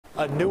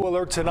A new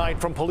alert tonight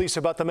from police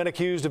about the men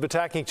accused of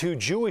attacking two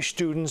Jewish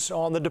students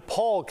on the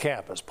DePaul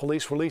campus.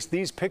 Police released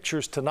these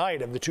pictures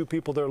tonight of the two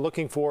people they're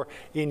looking for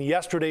in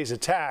yesterday's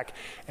attack.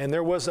 And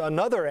there was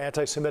another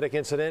anti-Semitic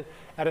incident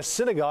at a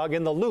synagogue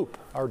in the Loop.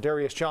 Our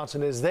Darius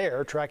Johnson is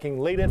there tracking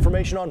late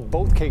information on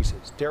both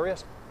cases.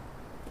 Darius?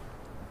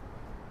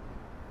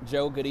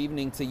 Joe, good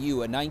evening to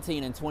you. A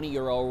 19 and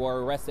 20-year-old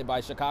were arrested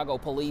by Chicago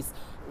police.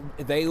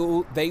 They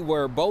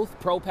were both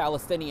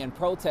pro-Palestinian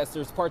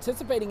protesters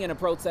participating in a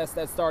protest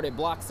that started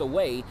blocks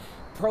away,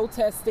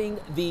 protesting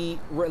the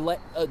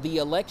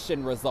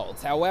election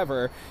results.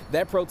 However,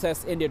 that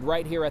protest ended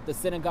right here at the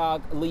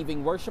synagogue,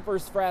 leaving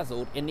worshipers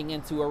frazzled, ending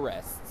into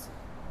arrests.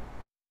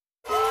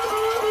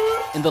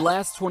 In the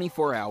last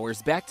 24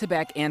 hours,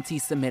 back-to-back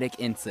anti-Semitic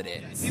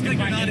incidents.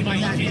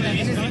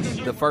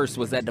 The first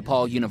was at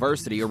DePaul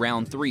University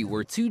around 3,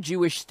 where two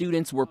Jewish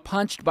students were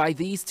punched by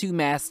these two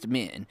masked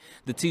men.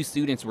 The two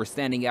students were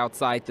standing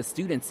outside the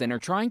student center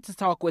trying to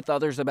talk with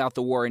others about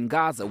the war in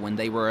Gaza when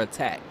they were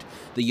attacked.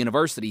 The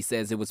university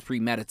says it was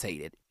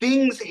premeditated.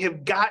 Things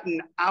have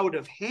gotten out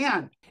of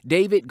hand.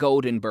 David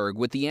Goldenberg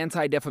with the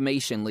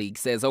Anti-Defamation League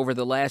says over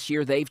the last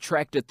year they've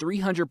tracked a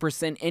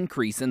 300%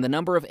 increase in the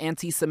number of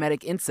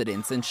anti-Semitic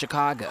incidents in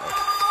Chicago.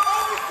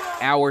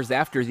 Hours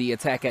after the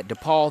attack at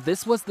DePaul,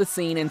 this was the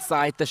scene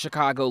inside the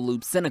Chicago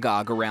Loop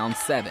Synagogue around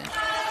 7.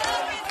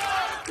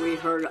 We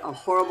heard a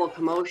horrible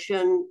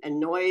commotion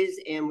and noise,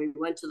 and we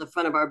went to the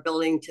front of our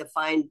building to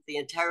find the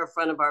entire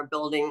front of our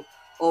building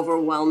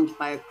overwhelmed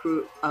by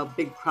a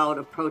big crowd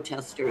of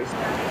protesters.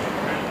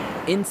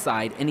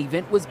 Inside, an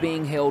event was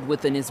being held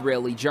with an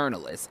Israeli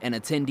journalist, and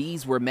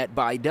attendees were met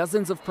by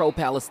dozens of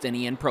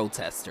pro-Palestinian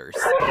protesters.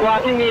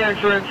 Blocking the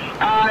entrance,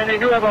 and they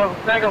do have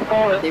a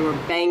megaphone. They were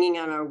banging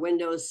on our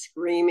windows,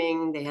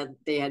 screaming. They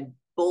had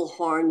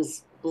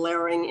bullhorns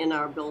blaring in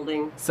our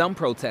building. Some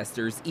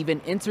protesters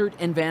even entered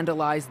and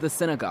vandalized the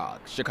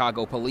synagogue.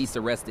 Chicago police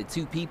arrested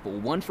two people,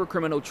 one for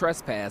criminal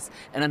trespass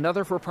and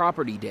another for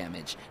property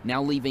damage,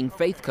 now leaving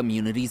faith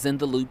communities in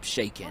the Loop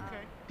shaken.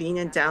 Being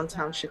in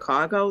downtown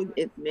Chicago,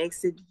 it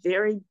makes it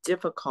very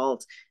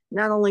difficult,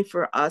 not only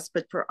for us,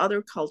 but for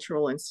other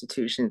cultural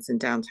institutions in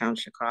downtown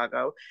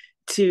Chicago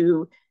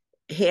to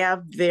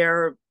have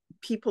their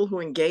people who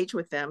engage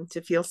with them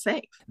to feel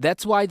safe.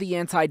 That's why the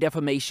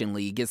Anti-Defamation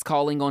League is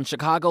calling on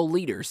Chicago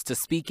leaders to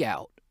speak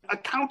out.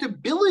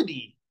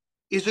 Accountability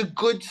is a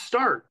good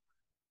start.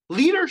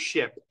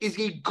 Leadership is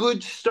a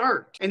good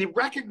start. And to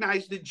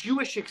recognize the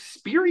Jewish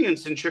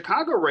experience in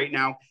Chicago right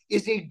now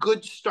is a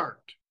good start.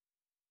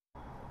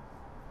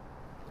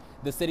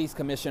 The city's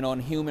Commission on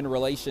Human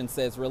Relations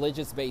says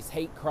religious-based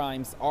hate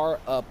crimes are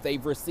up.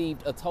 They've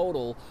received a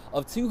total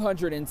of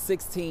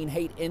 216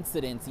 hate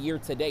incidents year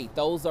to date.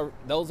 Those are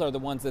the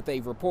ones that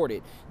they've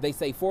reported. They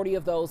say 40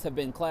 of those have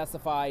been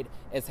classified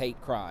as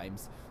hate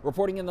crimes.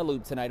 Reporting in the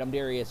Loop tonight, I'm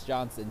Darius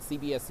Johnson,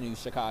 CBS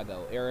News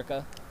Chicago.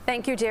 Erica?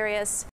 Thank you, Darius.